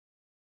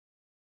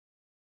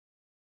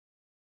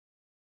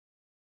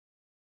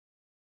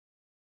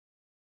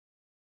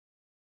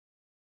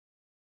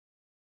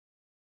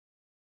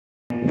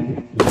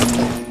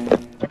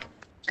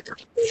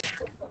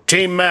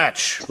Team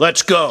match,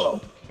 let's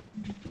go.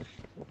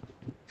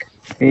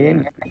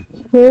 In.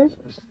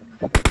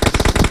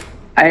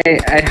 I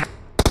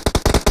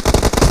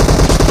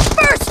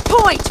First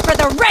point for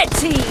the red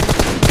team.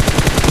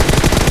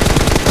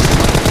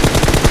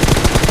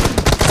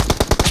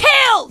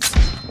 Killed.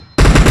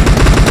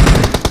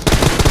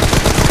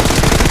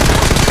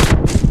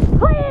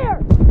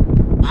 Clear.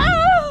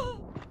 Oh!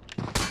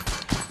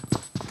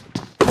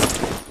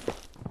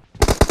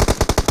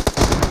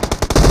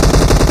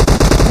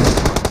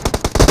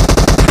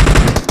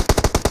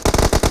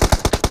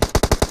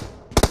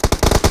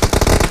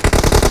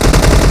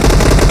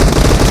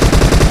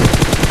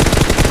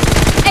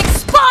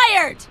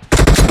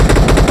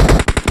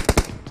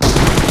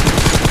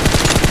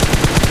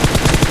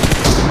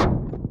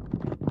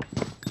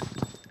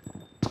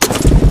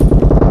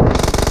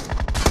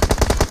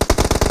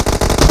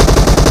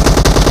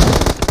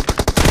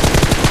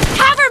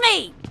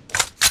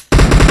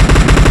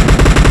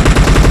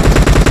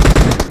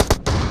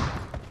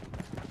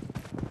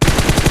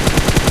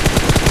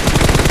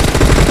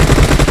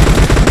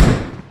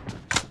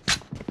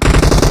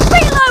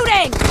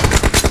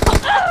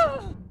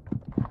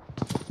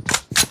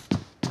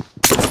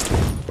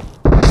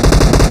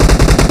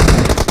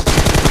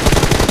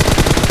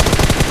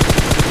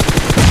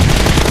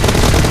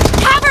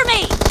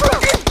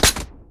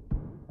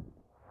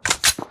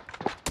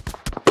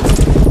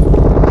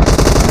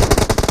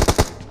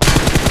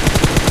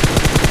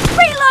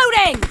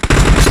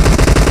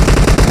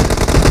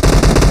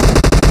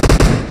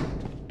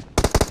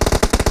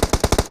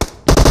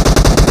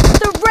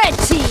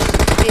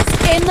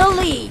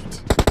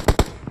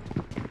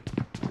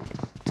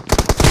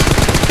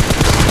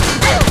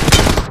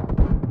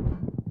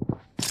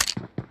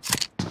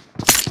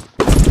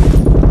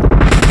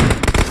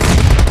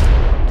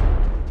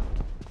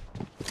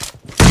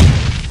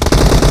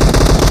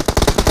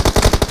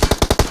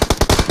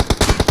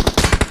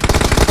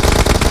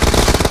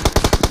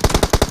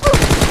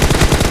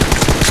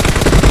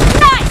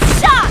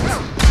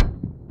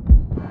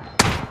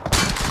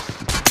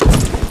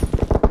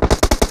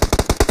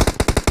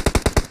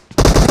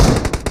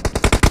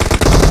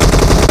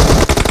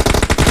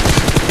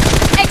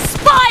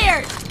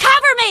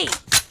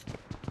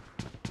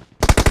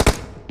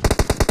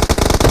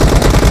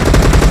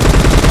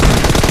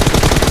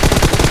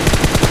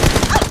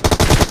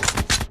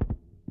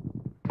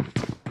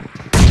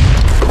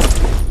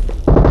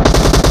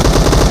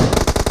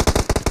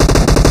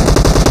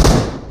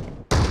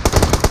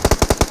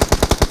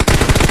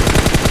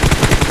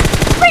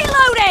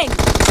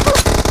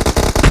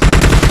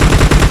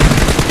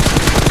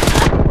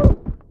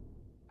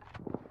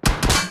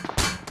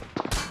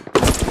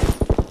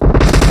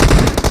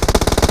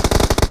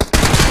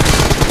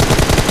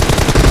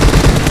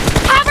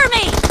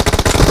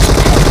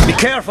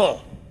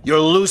 Careful! You're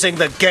losing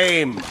the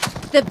game!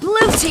 The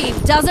blue team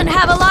doesn't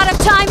have a lot of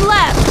time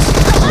left!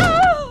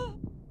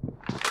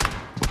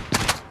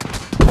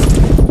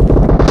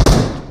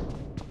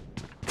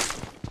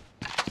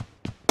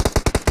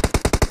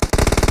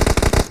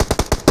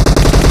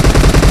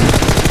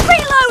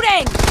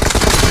 Reloading!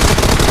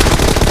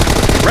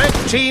 Red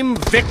team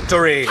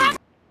victory!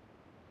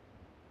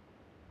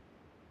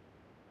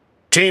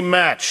 Team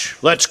match,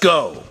 let's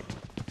go!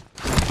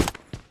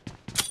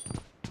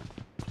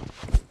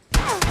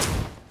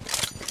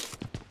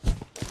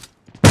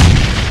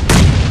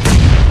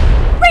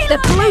 The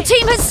blue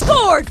team has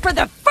scored for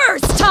the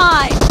first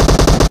time!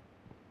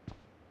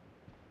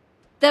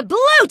 The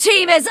blue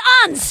team is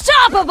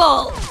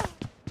unstoppable!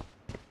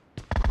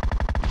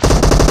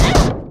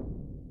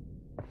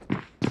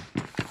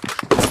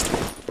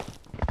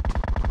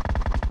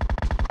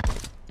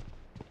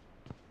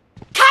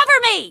 Cover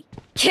me!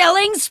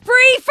 Killing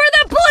spree for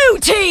the blue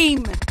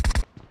team!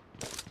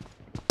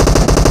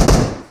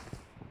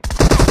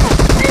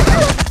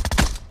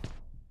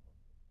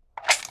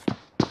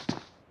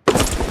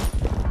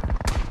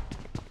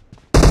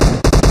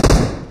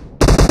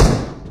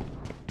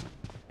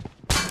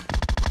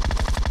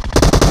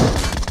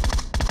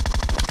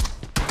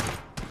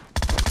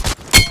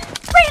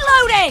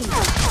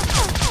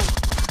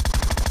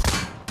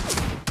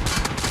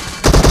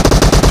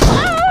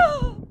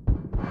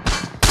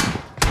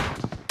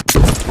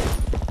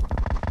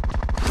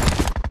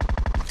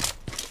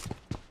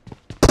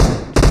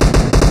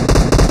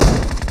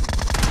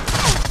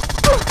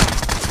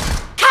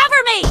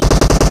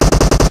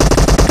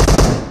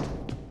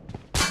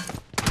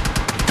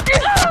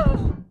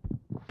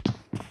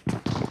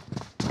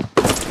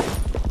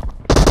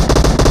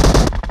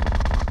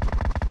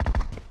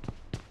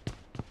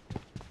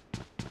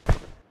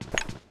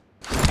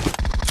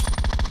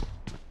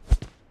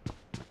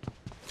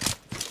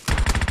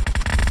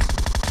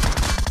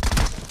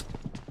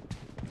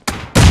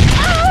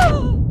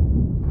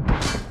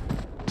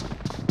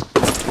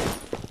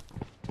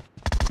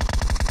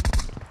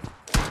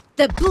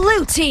 The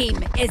blue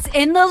team is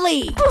in the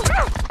lead.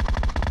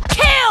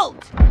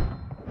 Killed!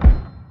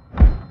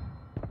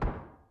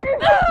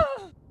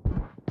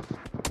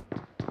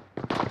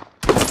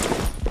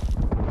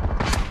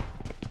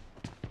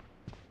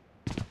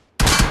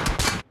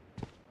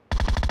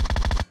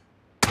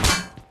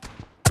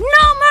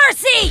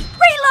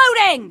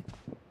 Reloading!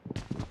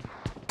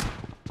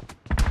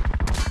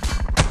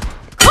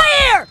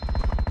 Clear!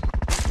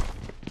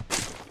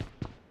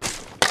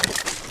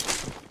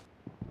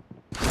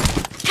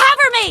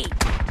 Cover me!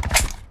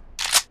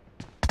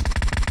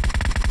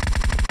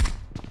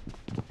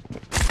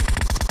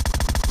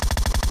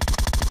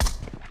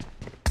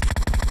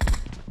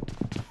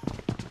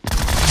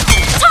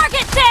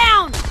 Target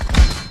down!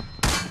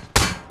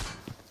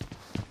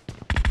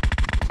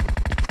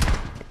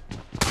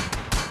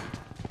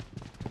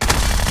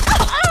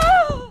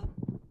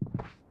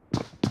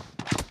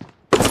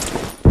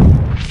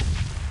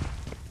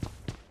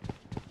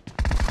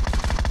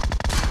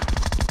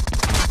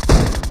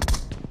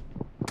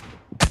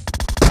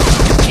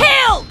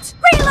 Killed!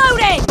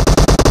 Reloading!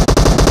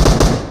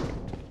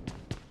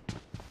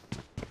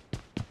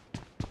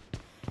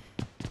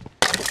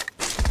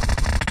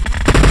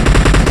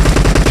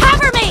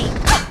 Cover me!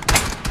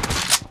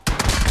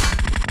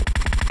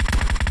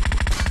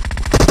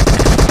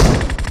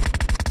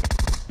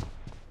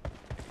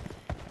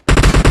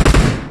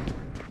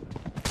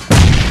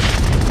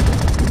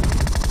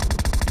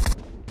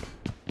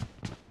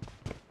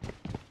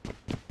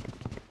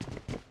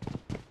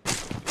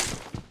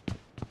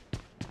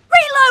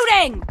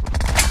 Reloading!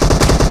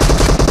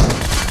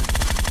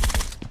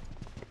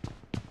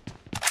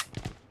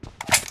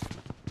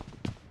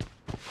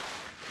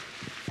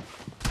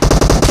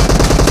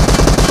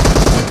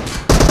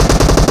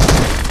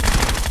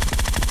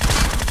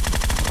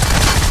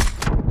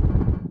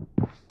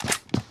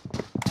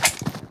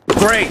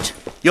 Great!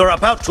 You're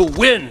about to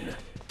win!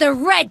 The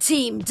red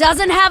team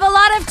doesn't have a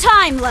lot of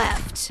time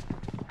left.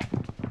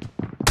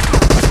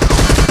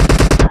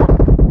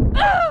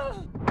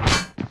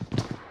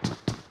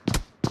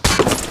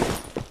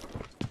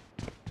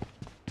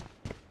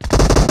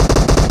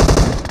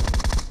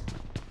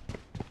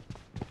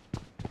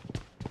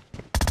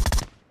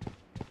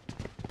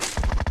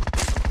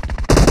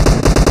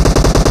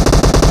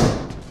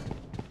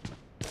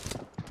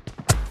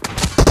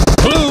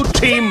 Blue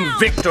team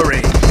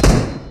victory!